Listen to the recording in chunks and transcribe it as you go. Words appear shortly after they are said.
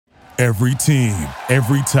Every team,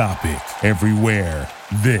 every topic, everywhere.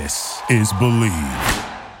 This is Believe.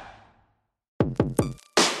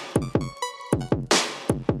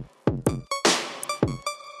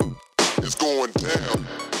 It's going down.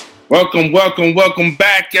 Welcome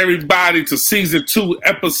back, everybody, to Season 2,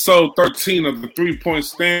 Episode 13 of the 3 Point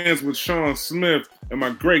Stands with Shaun Smith and my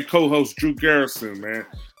great co-host, Drew Garrison, man.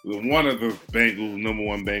 One of the number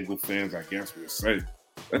one Bengal fans, I guess we'll say.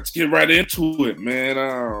 Let's get right into it, man.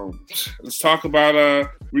 Let's talk about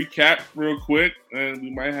recap real quick, and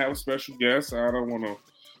we might have a special guest. I don't want to,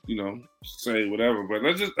 say whatever, but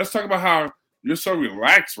let's talk about how you're so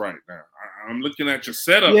relaxed right now. I'm looking at your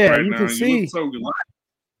setup right now. You look so relaxed.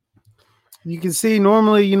 You can see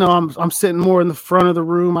normally, I'm sitting more in the front of the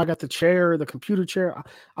room. I got the chair, the computer chair.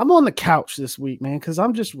 I'm on the couch this week, man, because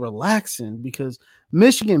I'm just relaxing because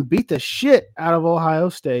Michigan beat the shit out of Ohio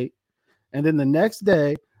State. And then the next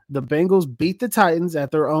day, the Bengals beat the Titans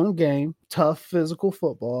at their own game, tough physical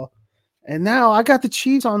football. And now I got the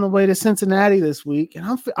Chiefs on the way to Cincinnati this week,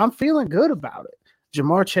 and I'm feeling good about it.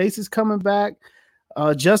 Jamar Chase is coming back.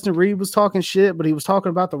 Justin Reed was talking shit, but he was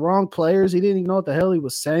talking about the wrong players. He didn't even know what the hell he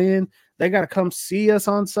was saying. They got to come see us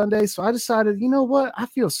on Sunday. So I decided, you know what? I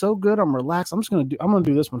feel so good. I'm relaxed. I'm going to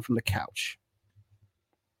do this one from the couch.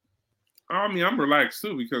 I mean, I'm relaxed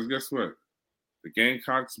too because guess what? The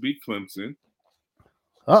Gamecocks beat Clemson.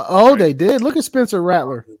 Right? They did. Look at Spencer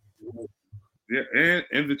Rattler. Yeah,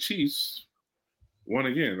 and the Chiefs won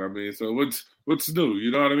again. I mean, so what's new? You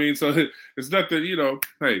know what I mean? So it's nothing,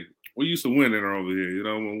 hey, we used to winning over here,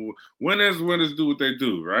 winners do what they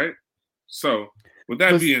do, right? So with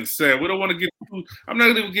that being said, we don't want to I'm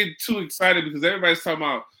not going to get too excited because everybody's talking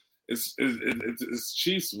about it's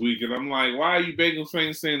Chiefs week, and I'm like, why are you Bengals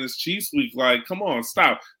fans saying it's Chiefs week? Like, come on,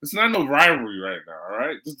 stop! It's not no rivalry right now, all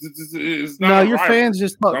right? It's not. No, your fans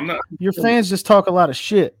just talk. Your fans just talk a lot of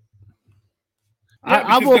shit. Yeah,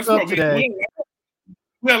 I woke up today.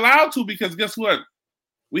 We're allowed to because guess what?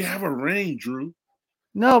 We have a ring, Drew.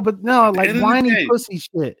 Like whiny pussy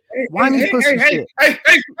shit. Whiny pussy shit. Hey!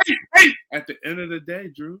 At the end of the day,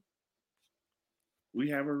 Drew. We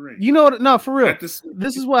have a ring. You know what? No, for real. This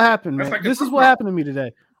is what happened, man. This is what happened to me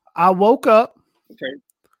today. I woke up. Okay.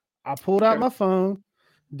 I pulled out my phone,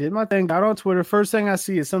 did my thing, got on Twitter. First thing I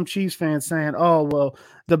see is some Chiefs fans saying, "Oh, well,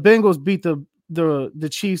 the Bengals beat the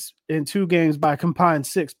Chiefs in 2 games by combined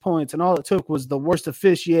 6 points, and all it took was the worst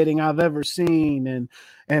officiating I've ever seen, and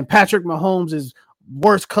Patrick Mahomes'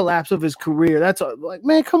 worst collapse of his career." That's like,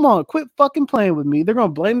 man, come on, quit fucking playing with me. They're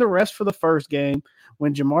gonna blame the refs for the first game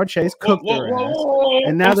when Jamar Chase cooked their ass.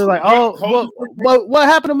 And now they're like, what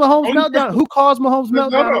happened to Mahomes' meltdown? Who caused Mahomes'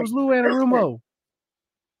 meltdown? It was Lou Anarumo.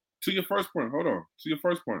 To your first point, hold on. To your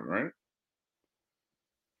first point, right?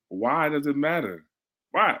 Why does it matter?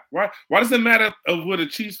 Why does it matter of what a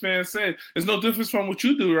Chiefs fan said? There's no difference from what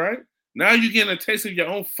you do, right? Now you're getting a taste of your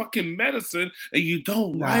own fucking medicine and you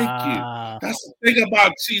don't like it. That's the thing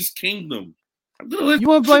about Chiefs Kingdom. You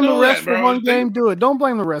want to blame the refs for one game? Do it. Don't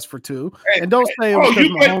blame the refs for 2. And don't say it was because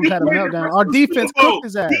Mahomes had a meltdown. Our defense cooked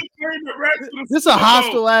his ass. This is a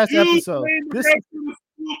hostile-ass episode.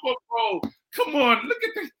 Come on. Look at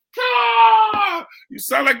this. You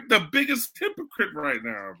sound like the biggest hypocrite right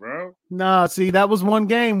now, bro. Nah, see, that was one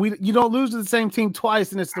game. You don't lose to the same team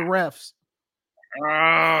twice, and it's the refs.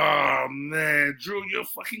 Oh, man. Drew, you're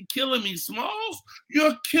fucking killing me, Smalls.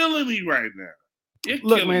 You're killing me right now.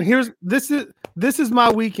 Look, man, this is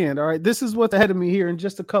my weekend, all right? This is what's ahead of me here in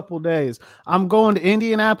just a couple of days. I'm going to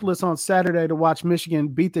Indianapolis on Saturday to watch Michigan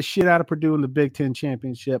beat the shit out of Purdue in the Big Ten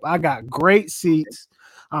Championship. I got great seats.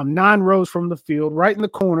 I'm 9 rows from the field, right in the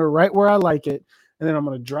corner, right where I like it. And then I'm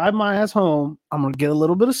going to drive my ass home. I'm going to get a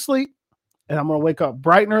little bit of sleep, and I'm going to wake up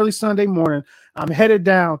bright and early Sunday morning. I'm headed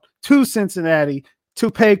down to Cincinnati to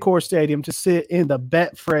Paycor Stadium to sit in the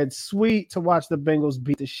Betfred suite to watch the Bengals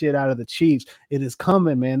beat the shit out of the Chiefs. It is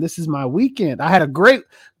coming, man. This is my weekend. I had a great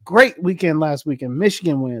weekend last weekend.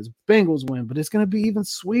 Michigan wins, Bengals win, but it's going to be even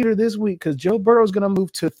sweeter this week because Joe Burrow is going to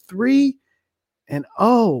move to 3-0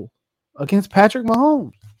 against Patrick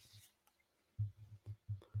Mahomes.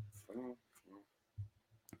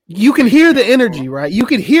 You can hear the energy, right? You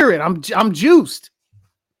can hear it. I'm juiced.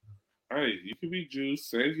 Hey, you can be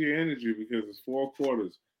juiced. Save your energy because it's 4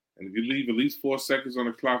 quarters. And if you leave at least 4 seconds on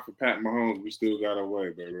the clock for Pat Mahomes, we still got our way,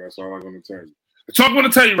 baby. That's all I'm going to tell you. That's all I'm going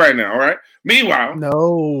to tell you right now, all right? Meanwhile.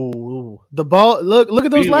 No. The ball, look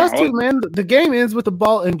at those last 2, man. The game ends with the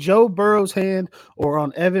ball in Joe Burrow's hand or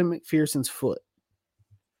on Evan McPherson's foot.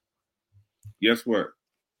 Guess what?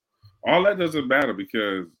 All that doesn't matter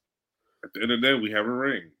because at the end of the day, we have a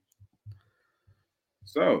ring.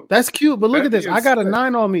 So that's cute, but look at this. being I got a said,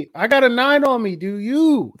 9 on me. I got a 9 on me. Do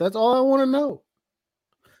you? That's all I want to know.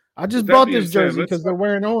 I just with that bought being this said, jersey let's because they're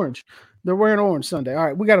wearing orange. They're wearing orange Sunday. All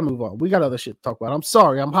right, we got to move on. We got other shit to talk about. I'm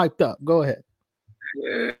sorry. I'm hyped up. Go ahead.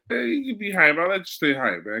 Yeah, you can be hype. I'll let you stay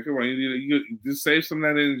hype, man. Come on, you just save some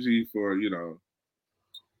of that energy for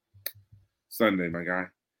Sunday, my guy.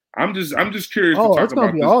 I'm just curious to Oh, talk it's gonna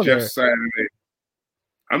about be this all Jeff there. Saturday.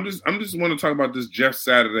 I'm just want to talk about this Jeff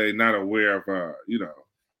Saturday, not aware of the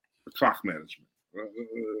clock management.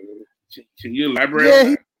 Can you elaborate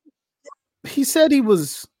on that? He said he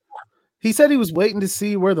was waiting to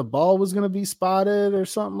see where the ball was going to be spotted or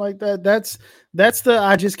something like that. That's the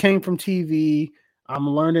I just came from TV. I'm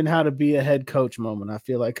learning how to be a head coach moment. I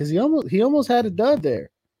feel like because he almost had a dud there.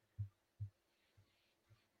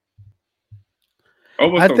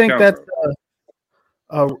 Almost I don't think count, that's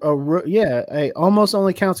though. almost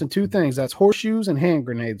only counts in two things. That's horseshoes and hand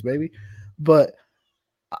grenades, baby. But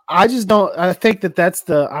I just don't. I think that's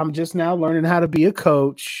the. I'm just now learning how to be a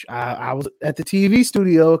coach. I was at the TV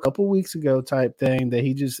studio a couple weeks ago, type thing. That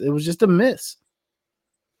it was just a miss.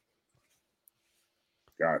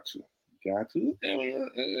 Got you.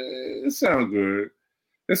 It sounds good.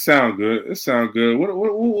 It sounds good. Let's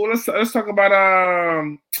talk about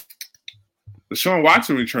the Shaun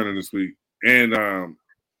Watson returning this week, and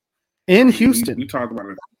in Houston. We talked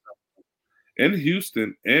about it in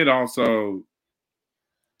Houston, and also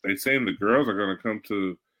they saying the girls are going to come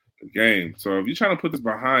to the game. So if you're trying to put this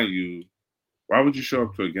behind you, why would you show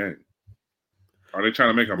up to a game? Are they trying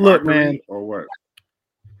to make a mockery or what?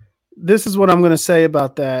 This is what I'm going to say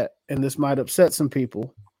about that, and this might upset some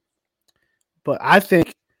people. But I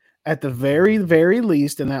think at the very, very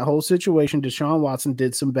least in that whole situation, Deshaun Watson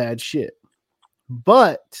did some bad shit.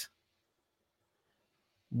 But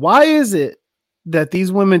why is it that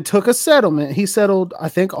these women took a settlement? He settled, I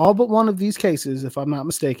think, all but one of these cases, if I'm not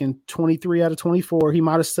mistaken, 23 out of 24. He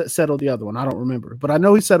might have settled the other one. I don't remember, but I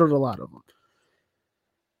know he settled a lot of them.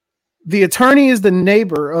 The attorney is the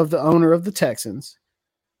neighbor of the owner of the Texans.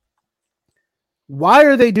 Why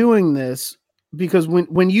are they doing this? Because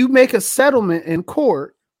when you make a settlement in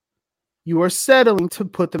court, you are settling to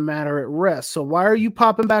put the matter at rest. So why are you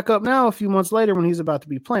popping back up now a few months later when he's about to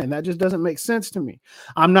be playing? That just doesn't make sense to me.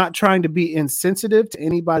 I'm not trying to be insensitive to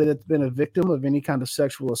anybody that's been a victim of any kind of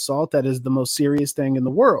sexual assault. That is the most serious thing in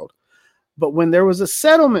the world. But when there was a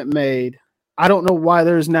settlement made, I don't know why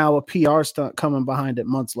there's now a PR stunt coming behind it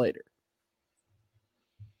months later.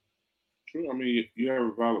 True. I mean, you have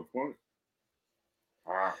a valid point.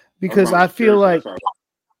 Because I feel like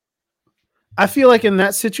in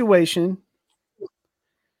that situation,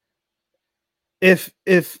 if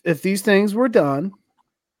these things were done,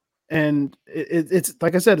 and it's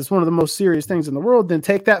like I said, it's one of the most serious things in the world, then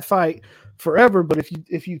take that fight forever. But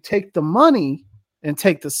if you take the money and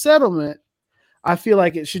take the settlement, I feel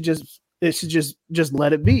like it should just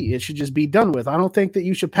let it be. It should just be done with. I don't think that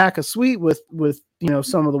you should pack a suite with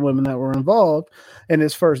some of the women that were involved in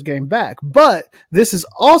his first game back. But this is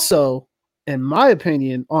also, in my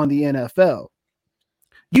opinion, on the NFL.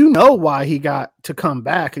 You know why he got to come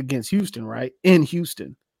back against Houston, right? In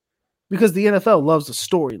Houston. Because the NFL loves a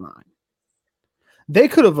storyline. They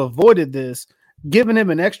could have avoided this, given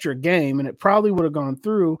him an extra game, and it probably would have gone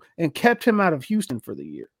through and kept him out of Houston for the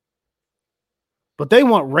year. But they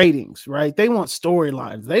want ratings, right? They want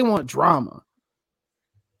storylines. They want drama.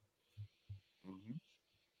 Mm-hmm.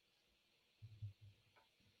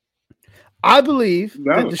 I believe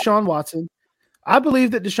that Deshaun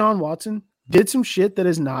Watson did some shit that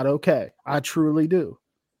is not okay. I truly do.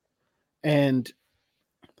 And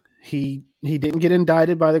he didn't get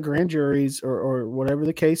indicted by the grand juries or whatever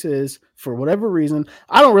the case is for whatever reason.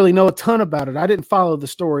 I don't really know a ton about it. I didn't follow the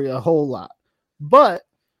story a whole lot. But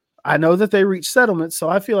I know that they reached settlement. So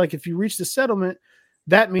I feel like if you reach the settlement,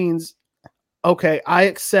 that means, okay, I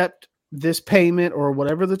accept this payment or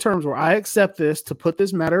whatever the terms were. I accept this to put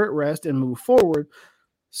this matter at rest and move forward.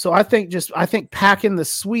 So I think packing the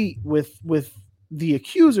suite with the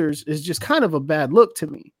accusers is just kind of a bad look to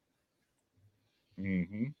me.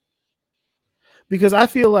 Mm-hmm. Because I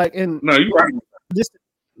feel like, and no, you're right.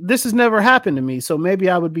 This has never happened to me. So maybe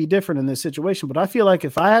I would be different in this situation. But I feel like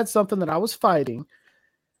if I had something that I was fighting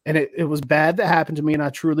and it was bad that happened to me, and I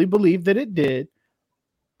truly believe that it did,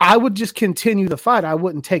 I would just continue the fight. I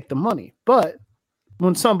wouldn't take the money. But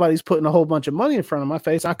when somebody's putting a whole bunch of money in front of my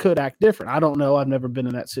face, I could act different. I don't know. I've never been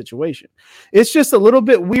in that situation. It's just a little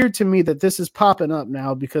bit weird to me that this is popping up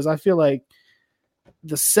now, because I feel like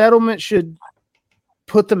the settlement should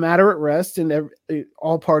put the matter at rest and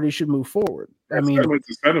all parties should move forward. Settlement's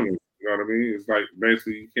a settlement. You know what I mean? It's like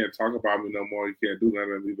basically you can't talk about me no more. You can't do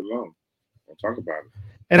nothing. Leave it alone. We'll talk about it.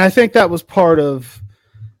 And I think that was part of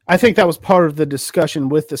the discussion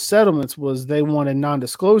with the settlements was they wanted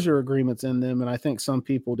non-disclosure agreements in them, and I think some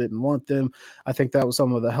people didn't want them. I think that was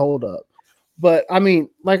some of the holdup. But I mean,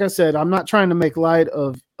 like I said, I'm not trying to make light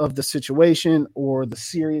of the situation or the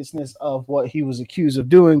seriousness of what he was accused of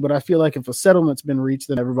doing, but I feel like if a settlement's been reached,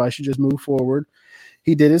 then everybody should just move forward.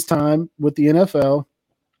 He did his time with the NFL.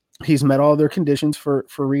 He's met all their conditions for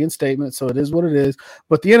reinstatement, so it is what it is.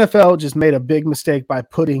 But the NFL just made a big mistake by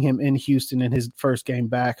putting him in Houston in his first game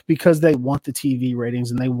back because they want the TV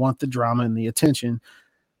ratings and they want the drama and the attention.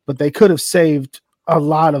 But they could have saved a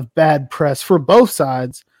lot of bad press for both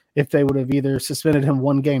sides if they would have either suspended him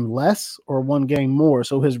one game less or one game more,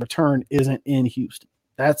 so his return isn't in Houston.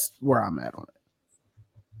 That's where I'm at on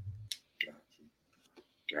it.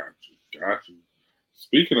 Got you.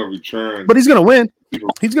 Speaking of return, but he's going to win.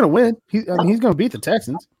 He's going to win. He's going to beat the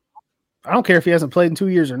Texans. I don't care if he hasn't played in 2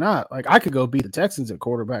 years or not. Like, I could go beat the Texans at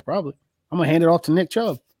quarterback probably. I'm going to hand it off to Nick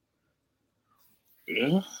Chubb.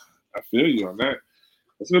 Yeah, I feel you on that.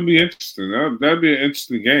 It's going to be interesting. That'd be an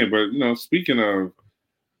interesting game. But, speaking of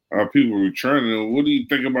people returning, what do you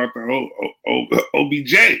think about the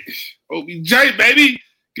OBJ? OBJ, baby,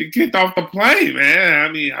 get kicked off the plane, man.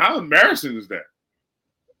 I mean, how embarrassing is that?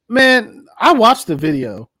 Man, I watched the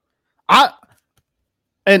video. I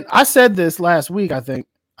said this last week, I think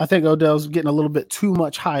Odell's getting a little bit too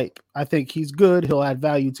much hype. I think he's good. He'll add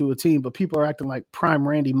value to a team, but people are acting like prime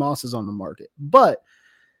Randy Moss is on the market. But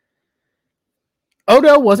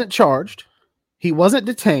Odell wasn't charged. He wasn't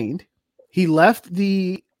detained. He left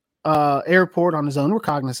the airport on his own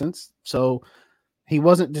recognizance. So he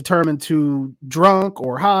wasn't determined to drunk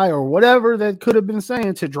or high or whatever that could have been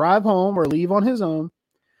saying to drive home or leave on his own.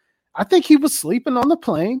 I think he was sleeping on the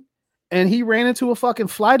plane and he ran into a fucking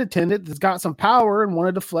flight attendant that's got some power and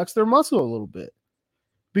wanted to flex their muscle a little bit.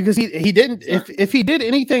 Because he didn't, if he did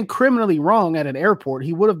anything criminally wrong at an airport,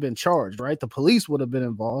 he would have been charged, right? The police would have been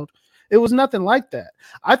involved. It was nothing like that.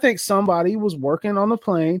 I think somebody was working on the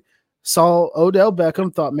plane, saw Odell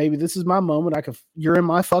Beckham, thought maybe this is my moment. You're in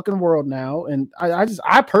my fucking world now. And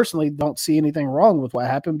I personally don't see anything wrong with what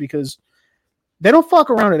happened because they don't fuck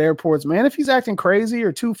around at airports, man. If he's acting crazy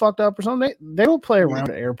or too fucked up or something, they don't play around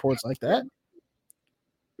at airports like that.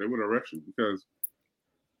 They would arrest you because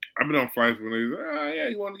I've been on flights when they say, yeah,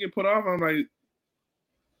 you want to get put off? I'm like,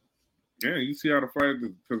 yeah, you see how the flight,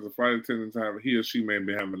 because the flight attendants he or she may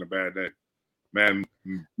be having a bad day. Bad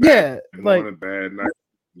morning, bad night.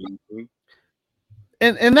 Mm-hmm.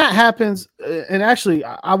 And that happens. And actually,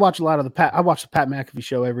 I watch a lot of the Pat McAfee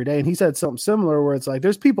show every day, and he said something similar where it's like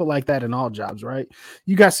there's people like that in all jobs, right?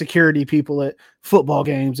 You got security people at football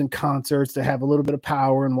games and concerts that have a little bit of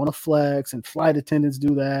power and want to flex, and flight attendants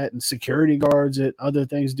do that, and security guards at other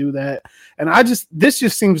things do that. And this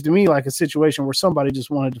just seems to me like a situation where somebody just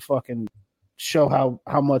wanted to fucking show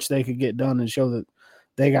how much they could get done and show that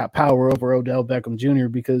they got power over Odell Beckham Jr.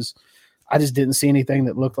 because I just didn't see anything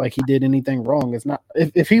that looked like he did anything wrong. It's not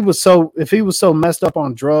if he was so messed up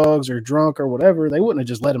on drugs or drunk or whatever, they wouldn't have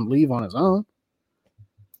just let him leave on his own.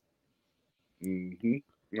 Mm-hmm.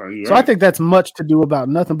 No, so right. I think that's much to do about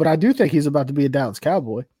nothing, but I do think he's about to be a Dallas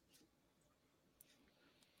Cowboy.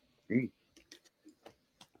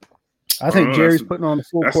 I think Jerry's putting on the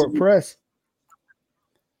full court press.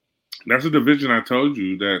 That's a division I told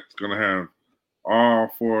you that's going to have all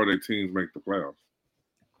four of their teams make the playoffs.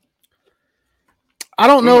 I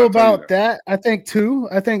don't know about that. I think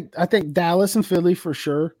Dallas and Philly for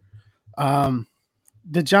sure.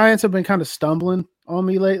 The Giants have been kind of stumbling on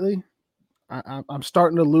me lately. I'm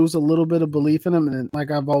starting to lose a little bit of belief in them. And like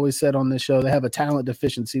I've always said on this show, they have a talent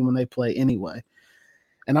deficiency when they play anyway.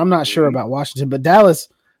 And I'm not sure about Washington, but Dallas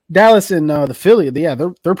and the Philly, yeah,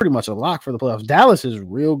 they're pretty much a lock for the playoffs. Dallas is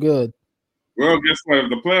real good. Well, guess what? If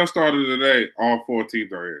the playoffs started today, all four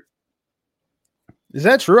teams are in. Is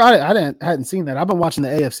that true? I hadn't seen that. I've been watching the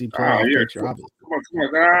AFC playoff picture. Come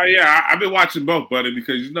on. Yeah, I've been watching both, buddy,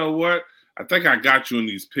 because you know what? I think I got you in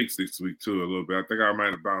these picks this week, too, a little bit. I think I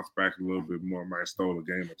might have bounced back a little bit more. I might have stole a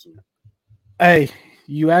game or two. Hey,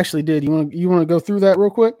 you actually did. You want to go through that real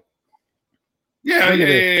quick? Yeah.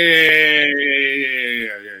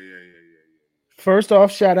 First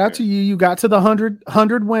off, shout out to you. You got to the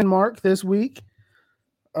 100 win mark this week.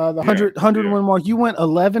 The 100 win mark. You went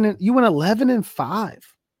 11 and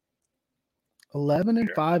 5. 11 and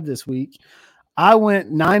 5 this week. I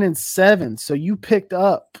went 9 and 7. So you picked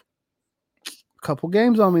up a couple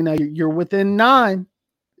games on me now. You're within 9.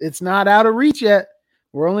 It's not out of reach yet.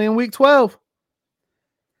 We're only in week 12.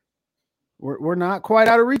 We're not quite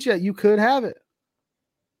out of reach yet. You could have it.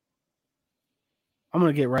 I'm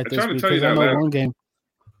gonna get right this week because I know one game.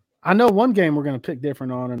 I know one game we're going to pick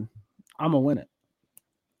different on, and I'm going to win it.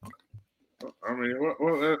 I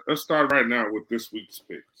mean, let's start right now with this week's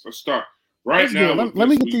picks. Let's start right now. Let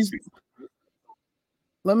me get these.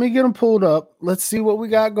 Let me get them pulled up. Let's see what we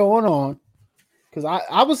got going on. Because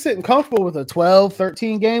I was sitting comfortable with a 12,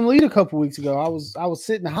 13 game lead a couple weeks ago. I was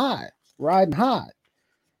sitting high, riding high.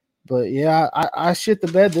 But yeah, I shit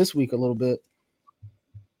the bed this week a little bit.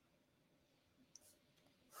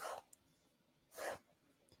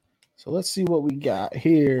 So let's see what we got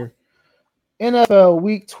here. NFL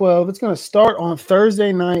Week 12. It's going to start on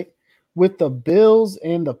Thursday night with the Bills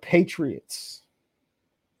and the Patriots.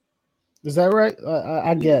 Is that right?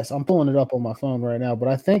 I guess. I'm pulling it up on my phone right now, but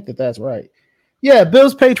I think that's right. Yeah,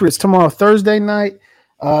 Bills Patriots tomorrow, Thursday night.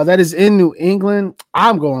 That is in New England.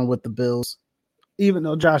 I'm going with the Bills. Even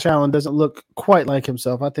though Josh Allen doesn't look quite like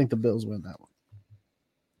himself, I think the Bills win that one.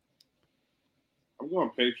 I'm going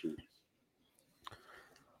Patriots.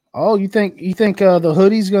 Oh, you think the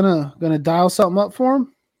hoodie's gonna dial something up for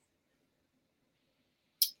him?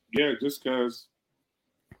 Yeah, just because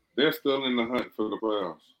they're still in the hunt for the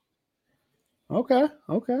playoffs. Okay.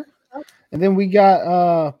 And then we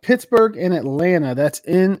got Pittsburgh and Atlanta. That's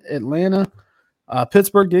in Atlanta.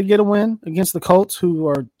 Pittsburgh did get a win against the Colts, who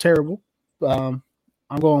are terrible. I'm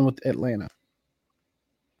going with Atlanta.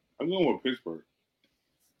 I'm going with Pittsburgh.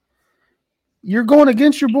 You're going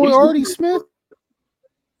against your boy Artie Smith?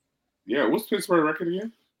 Yeah, what's Pittsburgh record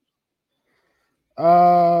again?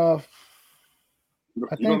 I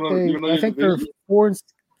think they're 4.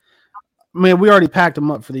 Man, we already packed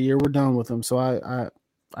them up for the year. We're done with them, so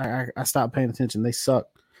I stopped paying attention. They suck.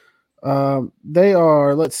 They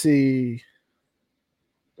are. Let's see.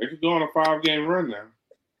 They could go on a 5-game run now.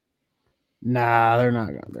 Nah, they're not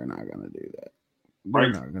gonna do that.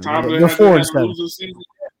 They're 4-7.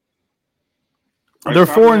 They're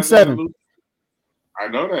 4-7. I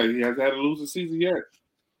know that he hasn't had to lose a season yet.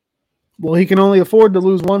 Well, he can only afford to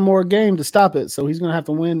lose one more game to stop it, so he's gonna have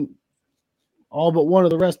to win all but one of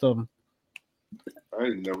the rest of them. I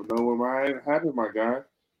never know what might happen, my guy.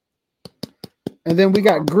 And then we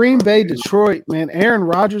got Green Bay, Detroit. Man, Aaron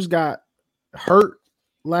Rodgers got hurt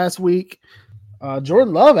last week.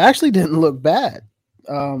 Jordan Love actually didn't look bad,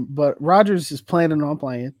 but Rodgers is planning on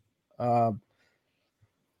playing. I'm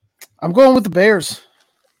going with the Bears.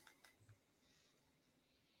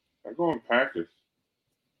 I'm going Packers.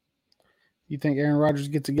 You think Aaron Rodgers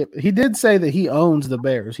gets to get? He did say that he owns the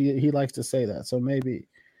Bears. He likes to say that, so maybe.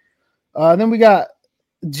 Then we got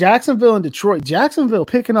Jacksonville and Detroit. Jacksonville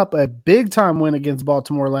picking up a big-time win against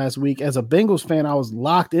Baltimore last week. As a Bengals fan, I was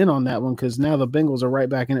locked in on that one because now the Bengals are right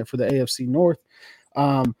back in it for the AFC North.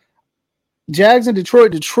 Jags and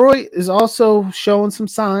Detroit. Detroit is also showing some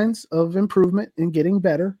signs of improvement and getting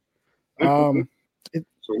better. So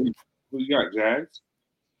who you got, Jags?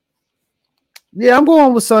 Yeah, I'm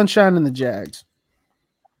going with Sunshine and the Jags.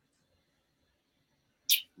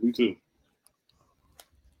 Me too.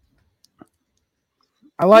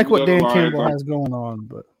 I like what Dan Campbell has going on,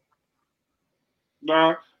 but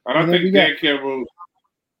I don't think Dan Campbell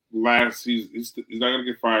last season he's not gonna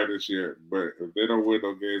get fired this year. But if they don't win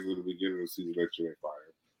no games at the beginning of the season, next year they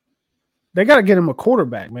fired. They got to get him a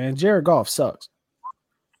quarterback, man. Jared Goff sucks.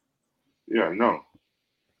 Yeah, no.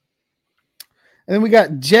 And then we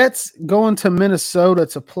got Jets going to Minnesota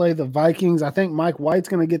to play the Vikings. I think Mike White's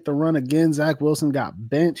going to get the run again. Zach Wilson got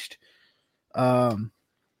benched. I'm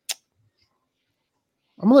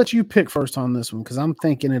going to let you pick first on this one because I'm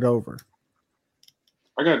thinking it over.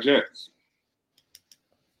 I got Jets.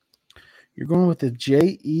 You're going with the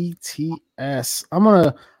Jets. I'm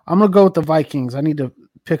gonna go with the Vikings. I need to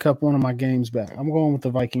pick up one of my games back. I'm going with the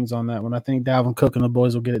Vikings on that one. I think Dalvin Cook and the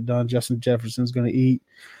boys will get it done. Justin Jefferson's going to eat.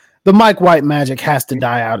 The Mike White magic has to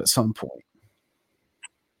die out at some point.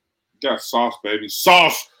 Got Sauce, baby.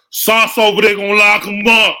 Sauce over there gonna lock him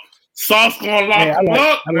up. Sauce gonna lock him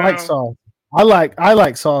up. I like Sauce. I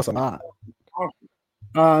like Sauce a lot.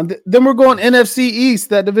 Then we're going NFC East,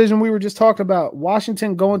 that division we were just talking about.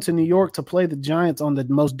 Washington going to New York to play the Giants on the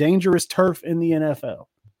most dangerous turf in the NFL.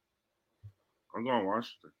 I'm going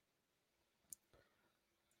Washington.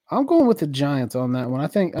 I'm going with the Giants on that one. I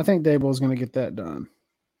think Daboll's going to get that done.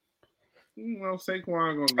 Well, Saquon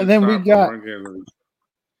going to get. And then we got.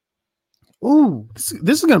 Ooh, this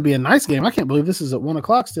is going to be a nice game. I can't believe this is at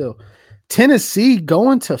 1:00 still. Tennessee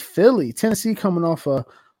going to Philly. Tennessee coming off a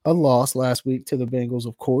loss last week to the Bengals,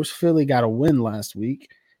 of course. Philly got a win last week.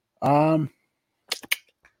 I'm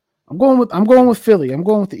going with Philly. I'm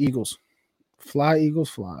going with the Eagles. Fly, Eagles,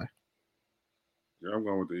 fly. Yeah, I'm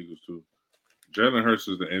going with the Eagles too. Jalen Hurts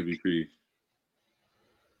is the MVP.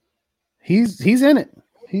 He's in it.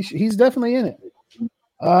 He's definitely in it.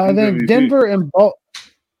 Then MVP? Denver and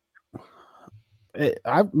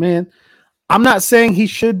I'm not saying he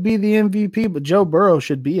should be the MVP, but Joe Burrow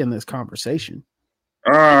should be in this conversation.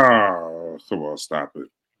 Oh, come on, stop it.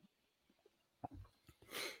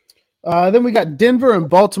 Then we got Denver and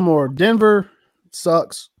Baltimore. Denver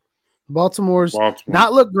sucks. Baltimore's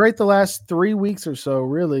not looked great the last 3 weeks or so,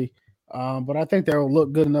 really. But I think they'll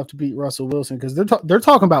look good enough to beat Russell Wilson because they're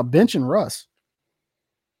talking about benching Russ.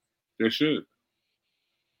 They should.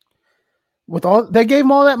 They gave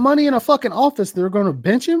him all that money in a fucking office, they're going to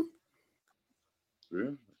bench him. Yeah.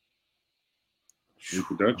 I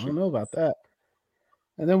don't know about that.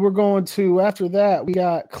 And then we're going to, after that, we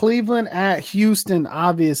got Cleveland at Houston.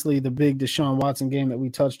 Obviously, the big Deshaun Watson game that we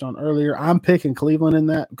touched on earlier. I'm picking Cleveland in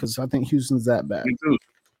that because I think Houston's that bad. Me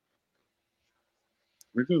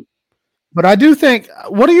too. But I do think,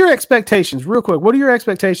 what are your expectations? Real quick, what are your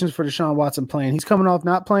expectations for Deshaun Watson playing? He's coming off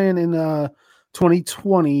not playing in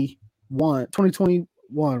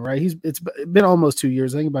 2021, right? It's been almost 2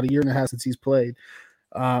 years. I think about a year and a half since he's played.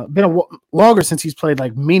 Been longer since he's played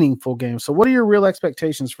like meaningful games. So what are your real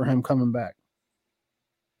expectations for him coming back?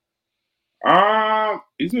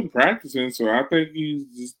 He's been practicing, so I think he's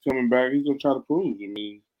just coming back. He's gonna try to prove. I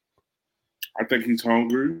mean, I think he's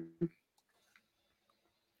hungry.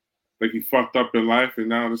 Like he fucked up in life, and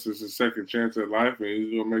now this is his second chance at life, and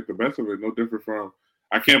he's gonna make the best of it. No different from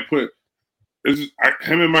him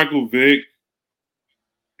and Michael Vick.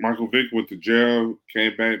 Michael Vick went to jail,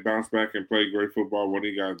 came back, bounced back, and played great football when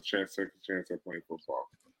he got a second chance at playing football.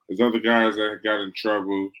 There's other guys that got in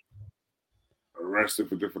trouble, arrested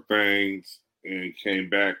for different things, and came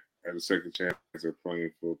back at a second chance at playing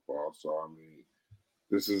football. So, I mean,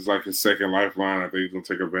 this is like his second lifeline. I think he's going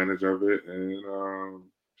to take advantage of it. And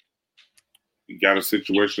he got a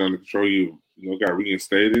situation under control. Got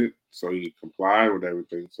reinstated, so he complied with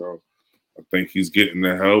everything. So, I think he's getting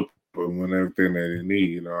the help. But when everything that they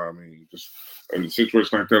need, you know what I mean? Just in a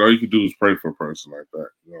situation like that, all you can do is pray for a person like that.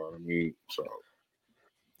 You know what I mean? So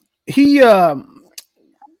he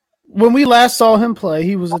when we last saw him play,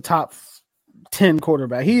 he was a top 10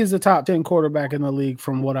 quarterback. He is a top 10 quarterback in the league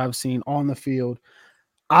from what I've seen on the field.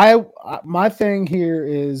 My thing here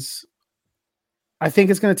is I think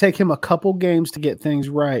it's going to take him a couple games to get things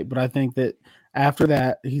right, but I think that after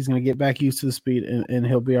that, he's going to get back used to the speed and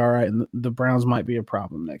he'll be all right. And the Browns might be a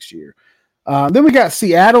problem next year. Then we got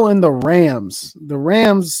Seattle and the Rams. The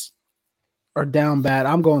Rams are down bad.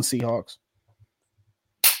 I'm going Seahawks.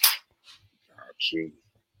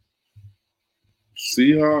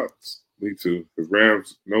 Seahawks? Me too. The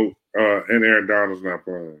Rams, no, and Aaron Donald's not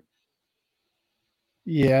playing.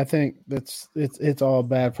 Yeah, I think it's all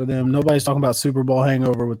bad for them. Nobody's talking about Super Bowl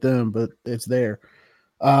hangover with them, but it's there.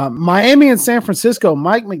 Miami and San Francisco.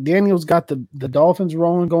 Mike McDaniel's got the Dolphins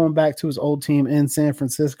rolling, going back to his old team in San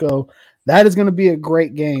Francisco. That is going to be a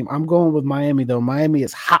great game. I'm going with Miami, though. Miami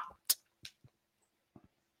is hot.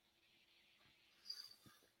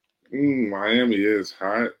 Miami is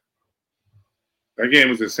hot. That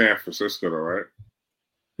game is in San Francisco, though, right?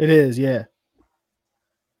 It is, yeah.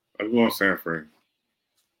 I'm going San Fran.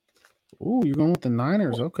 Ooh, you're going with the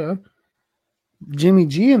Niners. Okay. Jimmy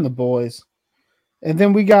G and the boys. And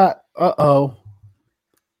then we got,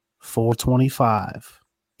 4:25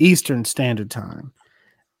 Eastern Standard Time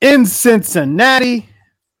in Cincinnati.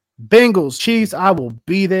 Bengals, Chiefs. I will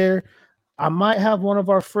be there. I might have one of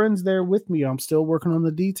our friends there with me. I'm still working on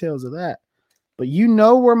the details of that. But you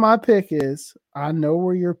know where my pick is. I know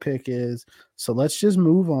where your pick is. So let's just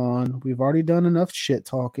move on. We've already done enough shit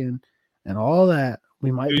talking and all that.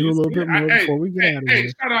 We might do a little bit more before we get out of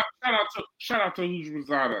here. Shout out to who's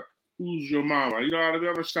Rosada. Who's your mama? You know what I mean?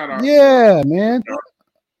 I'm a shout out. Yeah, man.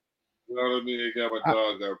 You know what I mean? They got my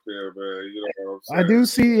dog up there, man. You know what I'm saying? I do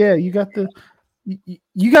see. Yeah, you got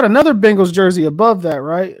another Bengals jersey above that,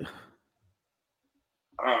 right?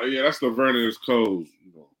 Yeah, that's the Verner's Codes.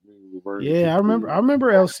 Yeah, I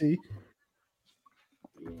remember LC.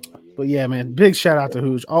 But yeah, man, big shout out to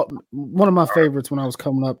Hooge. One of my favorites when I was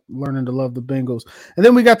coming up, learning to love the Bengals. And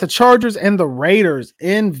then we got the Chargers and the Raiders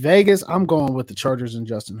in Vegas. I'm going with the Chargers and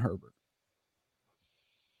Justin Herbert.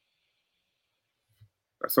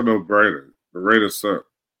 That's a no-brainer. The Raiders suck.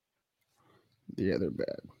 Yeah, they're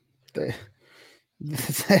bad.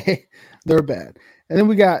 They're bad. And then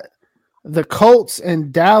we got the Colts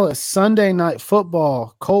and Dallas Sunday Night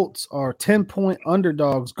Football. Colts are 10-point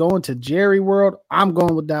underdogs going to Jerry World. I'm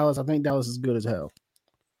going with Dallas. I think Dallas is good as hell.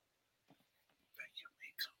 That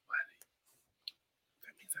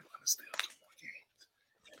means I'm going to steal 2 more games.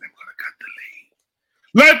 And I'm going to cut the lead.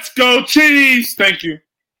 Let's go, Chiefs! Thank you.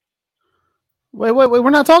 Wait. We're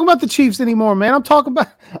not talking about the Chiefs anymore, man. I'm talking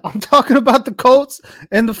about the Colts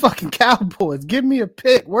and the fucking Cowboys. Give me a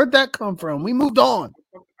pick. Where'd that come from? We moved on.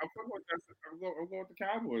 I'm going with the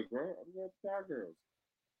Cowboys, bro. I'm going with the Cowgirls.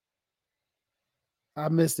 I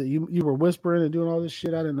missed it. You were whispering and doing all this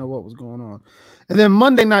shit. I didn't know what was going on. And then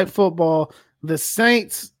Monday Night Football, the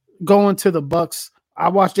Saints going to the Bucks. I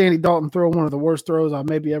watched Andy Dalton throw one of the worst throws I've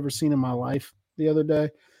maybe ever seen in my life the other day.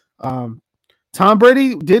 Tom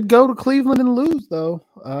Brady did go to Cleveland and lose, though.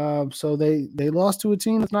 So they lost to a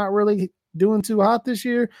team that's not really doing too hot this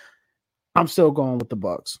year. I'm still going with the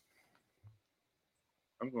Bucks.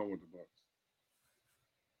 I'm going with the Bucks.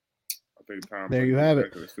 I think Tom There you have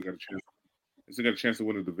it. They still got a chance to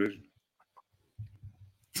win the division.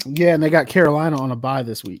 Yeah, and they got Carolina on a bye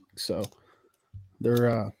this week, so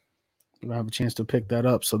they're gonna have a chance to pick that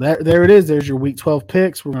up. So there it is. There's your Week 12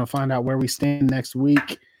 picks. We're gonna find out where we stand next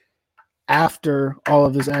week after all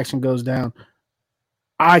of this action goes down.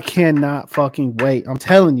 I cannot fucking wait. I'm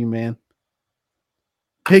telling you, man.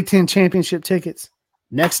 Big Ten championship tickets.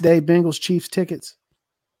 Next day, Bengals Chiefs tickets.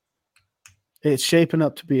 It's shaping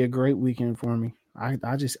up to be a great weekend for me. I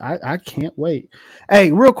can't wait.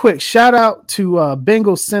 Hey, real quick, shout out to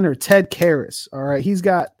Bengals center Ted Karras. All right, he's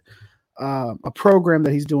got a program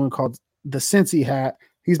that he's doing called the Cincy Hat.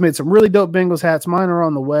 He's made some really dope Bengals hats. Mine are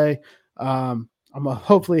on the way. I'm gonna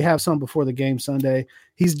hopefully have some before the game Sunday.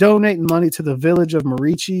 He's donating money to the village of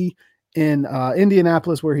Marici in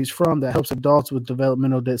Indianapolis, where he's from, that helps adults with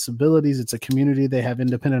developmental disabilities. It's a community. They have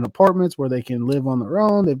independent apartments where they can live on their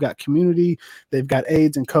own. They've got community. They've got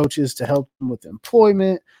aides and coaches to help them with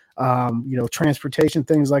employment, transportation,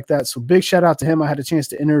 things like that. So big shout out to him. I had a chance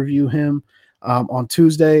to interview him on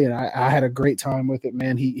Tuesday, and I had a great time with it,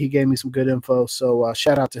 man. He gave me some good info. So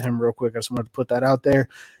shout out to him real quick. I just wanted to put that out there.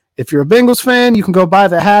 If you're a Bengals fan, you can go buy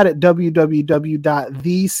the hat at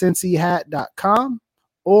www.thecincyhat.com,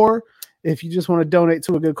 or if you just want to donate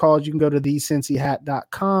to a good cause, you can go to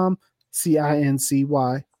thecincyhat.com,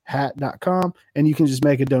 CINCY hat.com, and you can just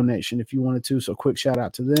make a donation if you wanted to. So quick shout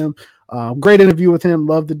out to them. Great interview with him.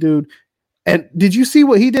 Love the dude. And did you see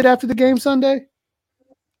what he did after the game Sunday?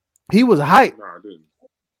 He was hyped. No, I didn't.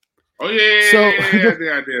 Oh,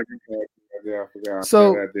 yeah. I did. I forgot.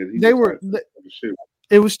 So I did.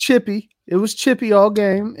 It was chippy. It was chippy all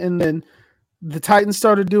game. And then the Titans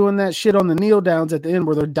started doing that shit on the kneel downs at the end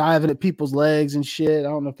where they're diving at people's legs and shit. I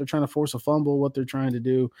don't know if they're trying to force a fumble, what they're trying to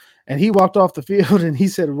do. And he walked off the field and he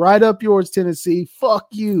said, "Right up yours, Tennessee. Fuck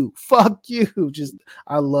you. Fuck you." Just,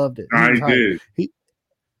 I loved it. I did.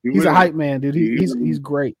 He's a hype man, dude. He's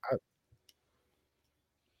great.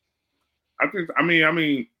 I think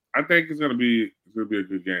it's gonna be a good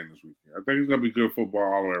game this weekend. I think it's gonna be good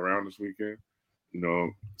football all the way around this weekend.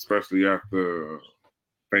 Especially after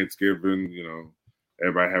Thanksgiving.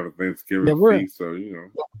 Everybody have a Thanksgiving feast, so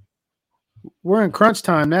we're in crunch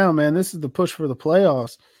time now, man. This is the push for the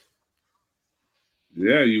playoffs.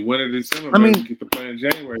 Yeah, you win it in December. You get to play in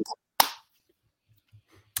January.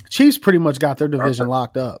 Chiefs pretty much got their division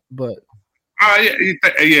locked up, but. I'm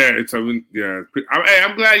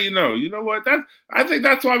glad you know. You know what? I think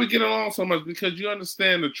that's why we get along so much, because you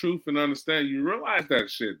understand the truth and understand. You realize that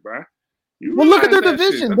shit, bro. Well, look at their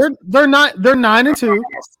division. They're 9-2.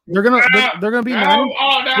 They're gonna be 9. They're gonna be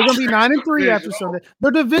 9-3 after Sunday. Their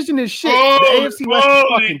division is shit. The AFC West is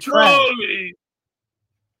fucking trash.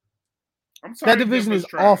 I'm sorry, that division is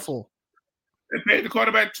awful. They paid the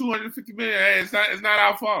quarterback $250 million. Hey, it's not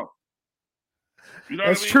our fault. You know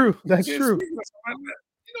That's what I mean? true. That's true. You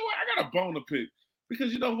know what? I got a bone to pick,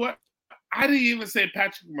 because you know what? I didn't even say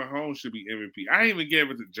Patrick Mahomes should be MVP. I even gave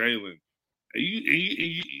it to Jalen.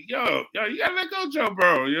 You gotta let go, Joe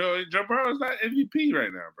Burrow. Joe Burrow is not MVP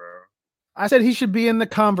right now, bro. I said he should be in the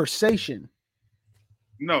conversation.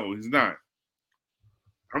 No, he's not.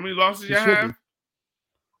 How many losses you have?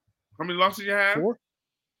 How many losses you have?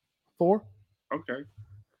 4. Okay.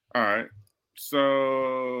 All right.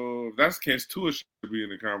 So that's the case. Tua should be in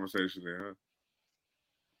the conversation there, huh?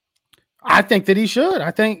 I think that he should.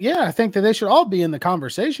 I think that they should all be in the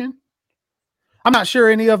conversation. I'm not sure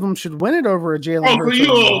any of them should win it over a Jalen Hurts. You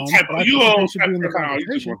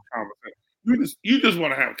just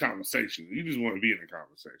want to have a conversation. You just want to be in the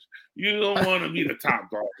conversation. You don't want to be the top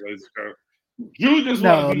dog. You just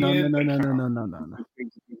want to be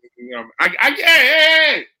No. I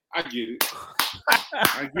get it. I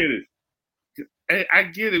get it. Hey, I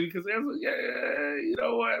get it, because you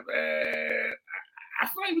know what, man? I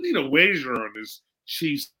feel like we need a wager on this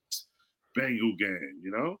Chiefs Bengal game.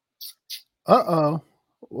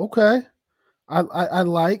 Okay. I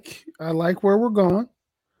like where we're going.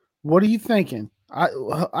 What are you thinking?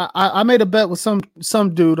 I made a bet with some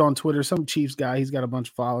dude on Twitter, some Chiefs guy. He's got a bunch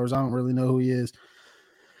of followers. I don't really know who he is.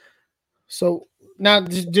 So now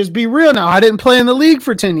just be real now. I didn't play in the league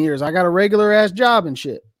for 10 years. I got a regular ass job and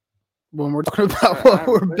shit. When we're talking about what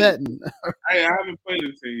we're betting. Hey, I haven't played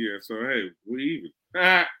in 10 years, so hey, we even.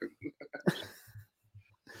 I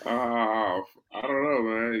don't know,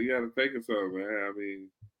 man. You gotta think of something, man. I mean,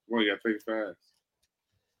 well, you gotta think fast.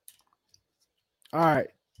 All right.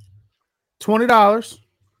 $20.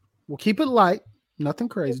 We'll keep it light. Nothing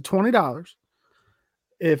crazy. $20.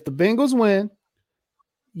 If the Bengals win,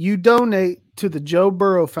 you donate to the Joe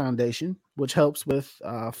Burrow Foundation, which helps with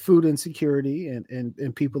food insecurity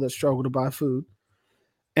and people that struggle to buy food.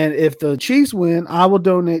 And if the Chiefs win, I will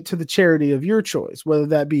donate to the charity of your choice, whether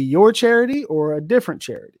that be your charity or a different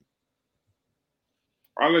charity.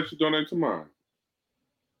 I'll let you donate to mine.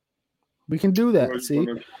 We can do that. See,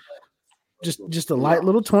 just a light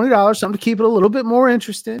little $20, something to keep it a little bit more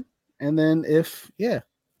interesting. And then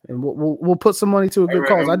and we'll put some money to a good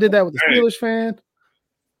cause. I did that with the Steelers fan.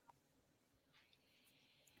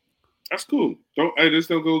 That's cool. Just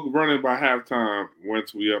don't go running by halftime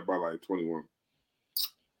once we up by like 21.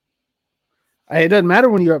 Hey, it doesn't matter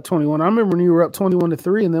when you're up 21. I remember when you were up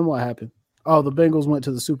 21-3, and then what happened? Oh, the Bengals went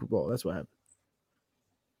to the Super Bowl. That's what happened.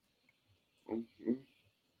 Mm-hmm.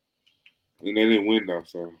 And they didn't win though,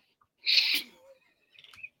 so.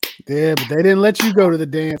 Yeah, but they didn't let you go to the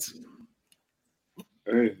dance.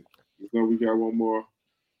 Hey, you know we got one more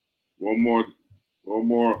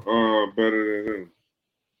better than him.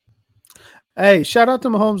 Hey, shout out to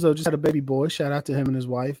Mahomes though. Just had a baby boy. Shout out to him and his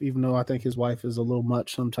wife, even though I think his wife is a little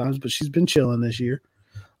much sometimes, but she's been chilling this year.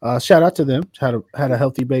 Shout out to them. Had a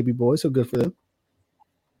healthy baby boy, so good for them.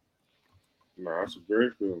 No, that's a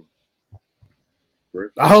great feeling.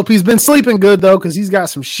 I hope he's been sleeping good though, because he's got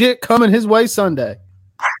some shit coming his way Sunday.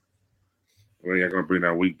 Well, you're gonna bring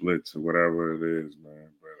that weak blitz or whatever it is, man.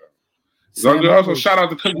 But also shout out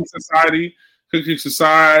to Cookie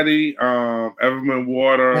Society, Everman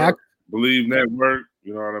Water, Believe Network.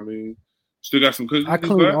 You know what I mean? Still got some cookies. I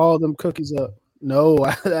cleaned all them cookies up. No,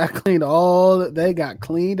 I cleaned all that. They got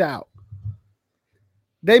cleaned out.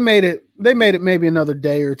 They made it maybe another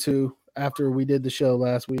day or two after we did the show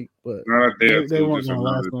last week, but not a day or two, they weren't gonna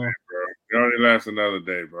last long. It only lasts another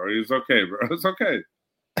day, bro. It's okay, bro. It's okay.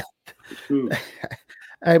 It's cool.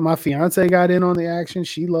 Hey, my fiance got in on the action.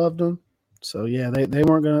 She loved them. So yeah, they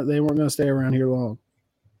weren't gonna stay around here long.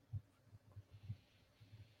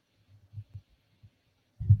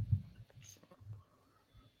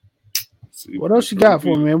 What else you got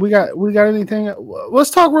for me, man? We got anything? Let's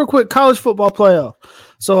talk real quick. College football playoff.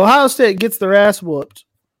 So Ohio State gets their ass whooped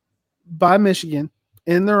by Michigan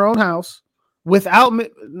in their own house without.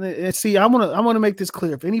 See, I want to make this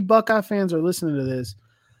clear. If any Buckeye fans are listening to this,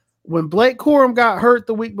 when Blake Corum got hurt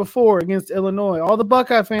the week before against Illinois, all the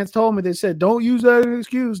Buckeye fans told me, they said, don't use that as an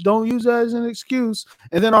excuse. Don't use that as an excuse.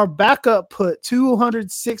 And then our backup put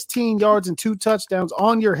 216 yards and 2 touchdowns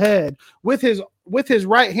on your head with his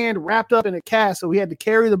right hand wrapped up in a cast, so he had to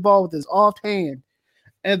carry the ball with his off hand.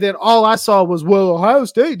 And then all I saw was, well, Ohio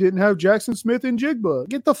State didn't have Jackson Smith and Jigba.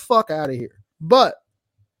 Get the fuck out of here. But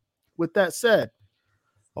with that said,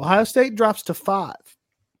 Ohio State drops to 5.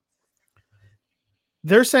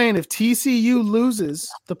 They're saying if TCU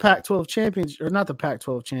loses the Pac-12 championship, or not the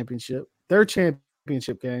Pac-12 championship, their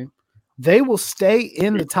championship game, they will stay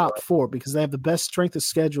in the top 4 because they have the best strength of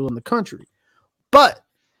schedule in the country. But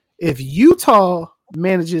if Utah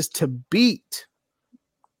manages to beat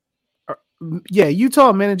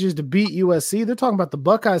USC, they're talking about the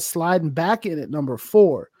Buckeyes sliding back in at number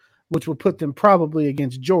 4, which will put them probably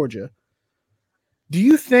against Georgia. Do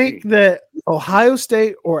you think that Ohio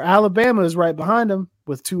State or Alabama is right behind them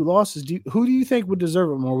with 2 losses? Who do you think would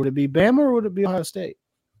deserve it more? Would it be Bama or would it be Ohio State?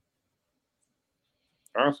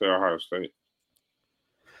 I'll say Ohio State.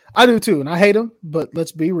 I do too, and I hate them, but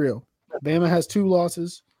let's be real. Bama has 2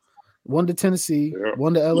 losses, 1 to Tennessee,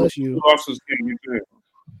 1 to LSU. 2 losses can't get there.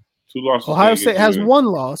 2 losses. Ohio State has 1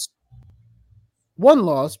 loss. 1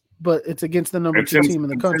 loss, but it's against the number 2 team in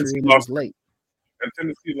the country, and it was late. And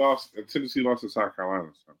Tennessee lost to South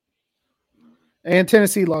Carolina. So. And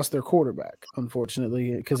Tennessee lost their quarterback,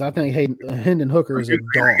 unfortunately, because I think Hendon Hooker is a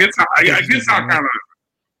dog. Against South Carolina.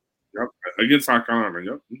 Yep. Against South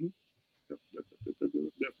Carolina. Yep. Mm-hmm. Yep.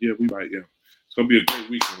 Yeah, we might. Yeah. It's gonna be a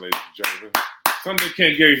great weekend, ladies and gentlemen. Something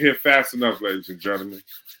can't get here fast enough, ladies and gentlemen.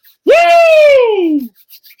 Woo!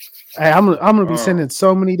 Hey, I'm gonna be sending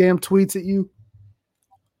so many damn tweets at you.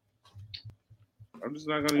 I'm just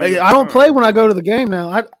not gonna. I don't play when I go to the game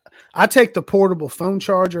now. I take the portable phone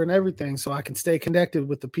charger and everything so I can stay connected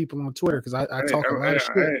with the people on Twitter because I talk a lot of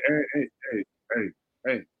shit. Hey,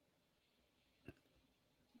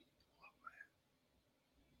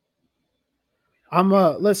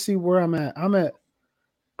 Let's see where I'm at. I'm at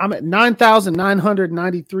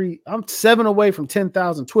 9,993. I'm 7 away from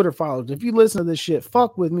 10,000 Twitter followers. If you listen to this shit,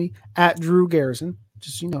 fuck with me at Drew Garrison.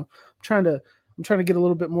 Just, I'm trying to get a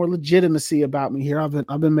little bit more legitimacy about me here. I've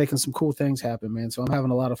been making some cool things happen, man. So I'm having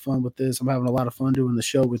a lot of fun with this. I'm having a lot of fun doing the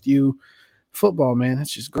show with you. Football, man,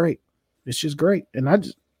 it's just great. It's just great. And I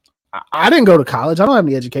didn't go to college. I don't have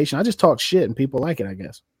any education. I just talk shit and people like it, I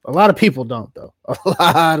guess. A lot of people don't, though. A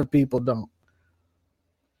lot of people don't.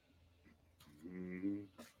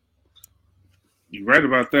 You're right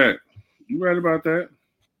about that.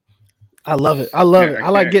 I love it. I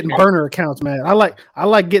like getting burner accounts, man. I like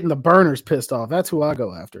getting the burners pissed off. That's who I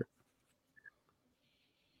go after.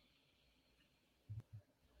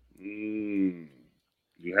 You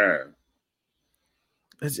have.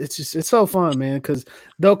 It's so fun, man, because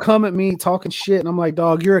they'll come at me talking shit, and I'm like,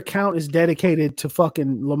 dog, your account is dedicated to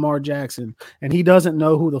fucking Lamar Jackson, and he doesn't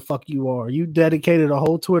know who the fuck you are. You dedicated a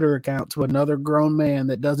whole Twitter account to another grown man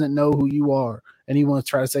that doesn't know who you are, and he wants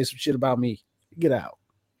to try to say some shit about me. Get out.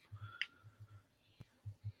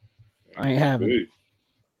 I ain't having it.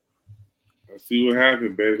 Let's see what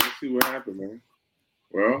happened, baby. Let's see what happened, man.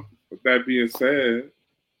 Well, with that being said,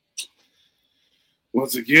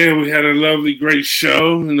 once again, we had a lovely, great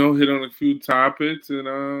show. Hit on a few topics,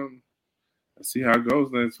 and let's see how it goes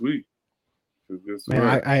next week.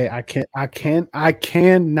 Man, I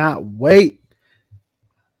cannot wait.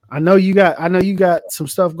 I know you got some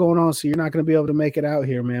stuff going on, so you're not going to be able to make it out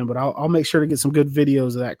here, man. But I'll make sure to get some good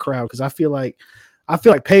videos of that crowd because I feel like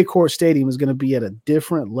Paycor Stadium is going to be at a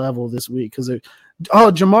different level this week because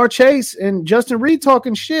Jamar Chase and Justin Reed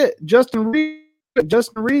talking shit. Justin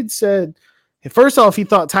Reed said, first off, he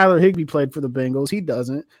thought Tyler Higbee played for the Bengals. He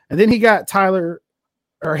doesn't. And then he got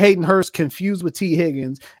Hayden Hurst confused with T.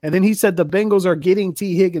 Higgins. And then he said the Bengals are getting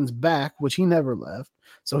T. Higgins back, which he never left.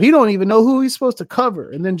 So he don't even know who he's supposed to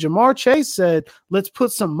cover. And then Jamar Chase said, let's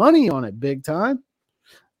put some money on it big time.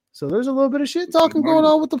 So there's a little bit of shit talking going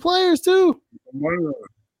on with the players too.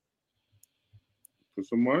 Put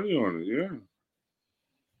some money on it, yeah.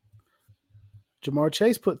 Jamar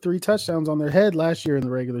Chase put 3 touchdowns on their head last year in the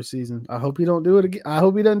regular season. I hope he don't do it again. I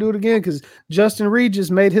hope he doesn't do it again because Justin Reed just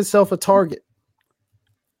made himself a target.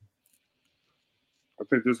 I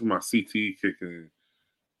think this is my CTE kicking in.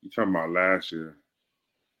 You talking about last year?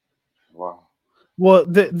 Wow. Well,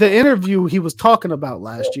 the interview he was talking about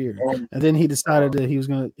last year, and then he decided that he was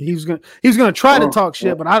gonna try to talk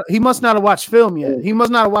shit, but he must not have watched film yet. He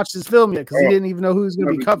must not have watched his film yet because he didn't even know who he was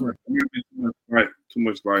gonna be covering. Too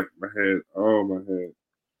much light. My head. Oh, my head.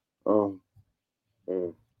 Oh,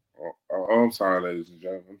 I'm sorry, ladies and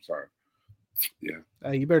gentlemen. I'm sorry. Yeah.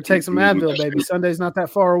 Hey, you better take some Advil, baby. Sunday's not that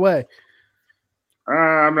far away.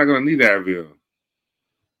 I'm not gonna need Advil.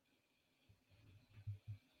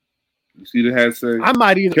 You see the hat say? I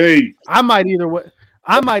might either way. Hey, I'm in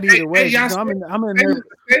there.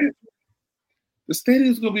 The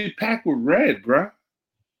stadium's gonna be packed with red, bro.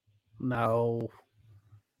 No.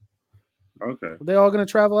 Okay. Are they all going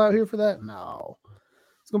to travel out here for that? No.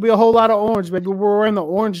 It's going to be a whole lot of orange, baby. We're wearing the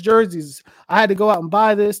orange jerseys. I had to go out and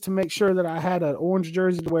buy this to make sure that I had an orange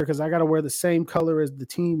jersey to wear because I got to wear the same color as the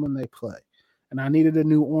team when they play. And I needed a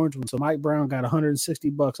new orange one. So Mike Brown got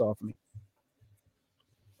 $160 off me.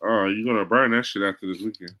 Oh, you're going to burn that shit after this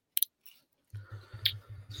weekend.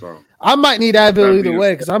 So I might need Advil either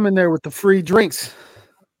way because I'm in there with the free drinks.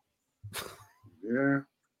 Yeah.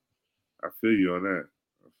 I feel you on that.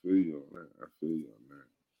 With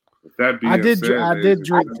that being said, I did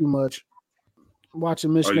drink too much.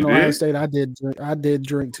 Watching Michigan Ohio State, I did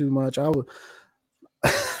drink too much. I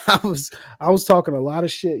was talking a lot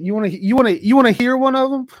of shit. You want to hear one of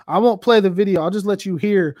them? I won't play the video. I'll just let you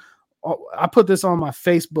hear. I put this on my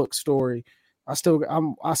Facebook story. I still got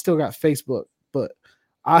Facebook, but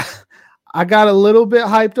I got a little bit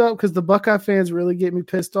hyped up because the Buckeye fans really get me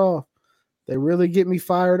pissed off. They really get me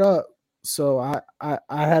fired up. So I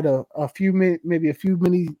had a few too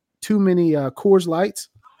many Coors Lights.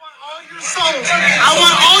 I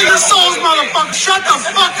want all your souls, motherfucker. Shut the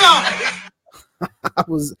fuck up.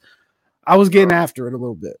 I was getting after it a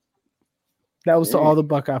little bit. That was to all the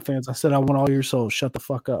Buckeye fans. I said I want all your souls. Shut the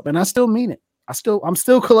fuck up. And I still mean it. I'm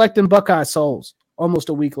still collecting Buckeye souls almost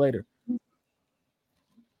a week later.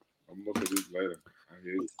 Almost a week later. I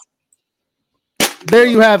hear you. There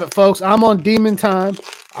you have it, folks. I'm on Demon Time.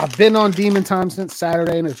 I've been on Demon Time since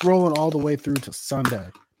Saturday, and it's rolling all the way through to Sunday.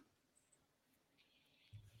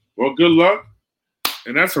 Well, good luck.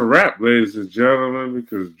 And that's a wrap, ladies and gentlemen,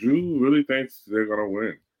 because Drew really thinks they're going to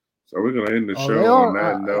win. So we're going to end the show on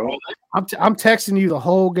that note. I'm texting you the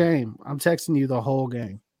whole game.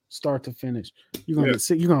 Start to finish. You're going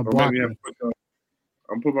to block me.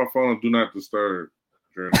 I'm putting my phone on Do Not Disturb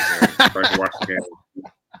during the game so I can watch the game.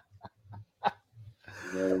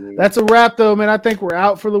 You know what I mean? That's a wrap, though, man. I think we're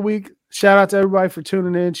out for the week. Shout out to everybody for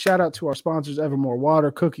tuning in. Shout out to our sponsors, Evermore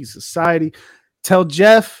Water, Cookie Society. Tell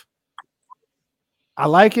Jeff I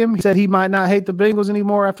like him. He said he might not hate the Bengals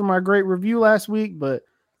anymore after my great review last week, but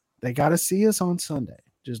they got to see us on Sunday.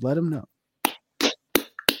 Just let him know.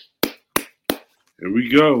 Here we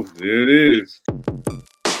go. There it is.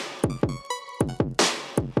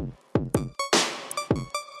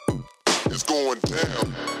 It's going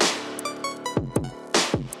down.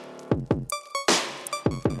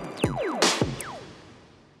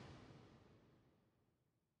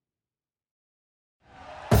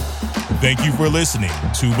 Thank you for listening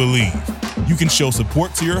to Believe. You can show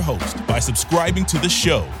support to your host by subscribing to the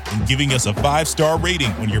show and giving us a 5-star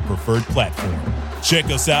rating on your preferred platform. Check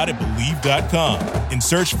us out at Believe.com and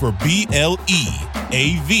search for BLEAV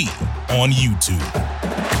on YouTube.